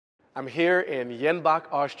I'm here in Jenbach,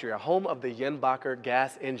 Austria, home of the Jenbacher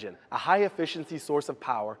gas engine, a high-efficiency source of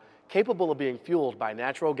power capable of being fueled by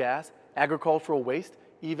natural gas, agricultural waste,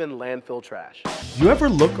 even landfill trash. You ever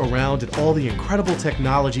look around at all the incredible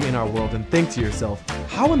technology in our world and think to yourself,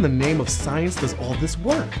 how in the name of science does all this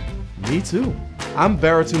work? Me too. I'm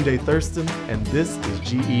Baratunde Thurston, and this is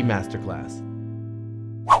GE Masterclass.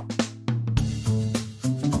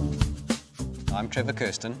 I'm Trevor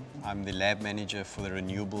Kirsten. I'm the lab manager for the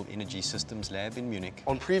Renewable Energy Systems Lab in Munich.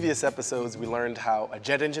 On previous episodes, we learned how a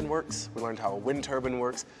jet engine works, we learned how a wind turbine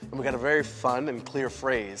works, and we got a very fun and clear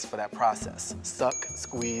phrase for that process: suck,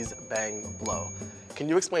 squeeze, bang, blow. Can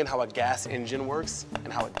you explain how a gas engine works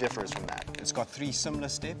and how it differs from that? It's got three similar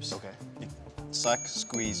steps. Okay. You suck,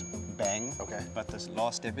 squeeze, bang. Okay. But this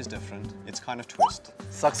last step is different. It's kind of twist.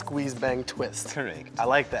 Suck, squeeze, bang, twist. Correct. I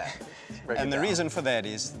like that. Break And it the down. reason for that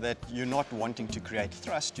is that you're not wanting to create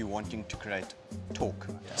thrust, you're wanting to create torque.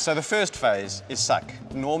 So the first phase is suck.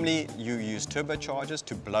 Normally you use turbochargers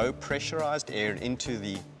to blow pressurized air into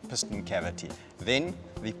the piston cavity. Then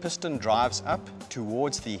the piston drives up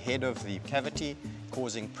towards the head of the cavity,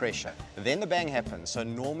 causing pressure. Then the bang happens. So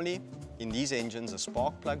normally in these engines, a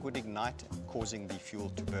spark plug would ignite, causing the fuel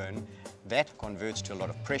to burn. That converts to a lot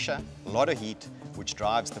of pressure, a lot of heat, which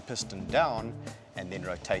drives the piston down and then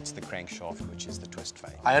rotates the crankshaft, which is the twist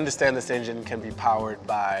phase. I understand this engine can be powered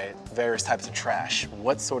by various types of trash.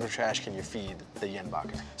 What sort of trash can you feed the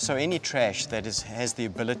Jenbacher? So any trash that has the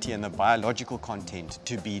ability and the biological content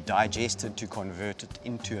to be digested to convert it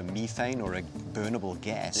into a methane or a burnable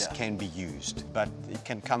gas can be used. But it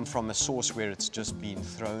can come from a source where it's just been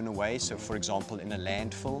thrown away. So for example, in a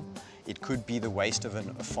landfill, it could be the waste of a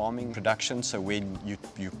farming production. So when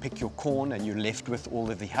you pick your corn and you're left with all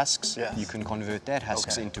of the husks, you can convert that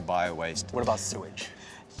husks into bio-waste. What about sewage?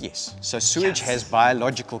 Yes. So sewage has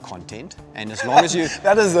biological content, and as long as you...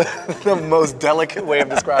 That is the most delicate way of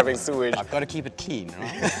describing sewage. I've got to keep it clean,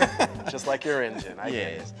 right? Just like your engine, I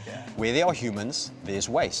get it. Yeah. Where there are humans, there's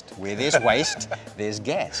waste. Where there's waste, there's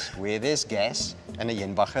gas. Where there's gas and a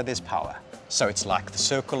Jenbacher, there's power. So it's like the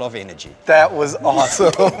circle of energy. That was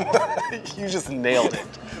awesome. You just nailed it.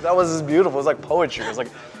 That was just beautiful. It was like poetry.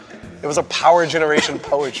 It was a power generation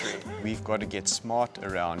poetry. We've got to get smart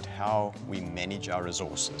around how we manage our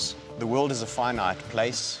resources. The world is a finite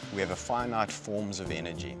place. We have a finite forms of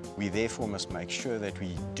energy. We therefore must make sure that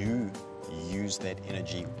we do use that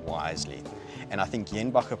energy wisely. And I think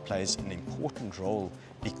Jenbacher plays an important role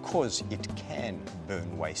because it can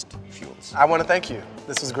burn waste fuels. I want to thank you.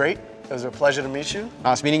 This was great. It was a pleasure to meet you.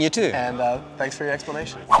 Nice meeting you too. And thanks for your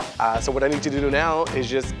explanation. So what I need you to do now is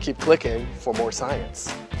just keep clicking for more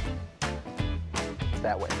science.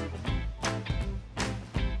 That way.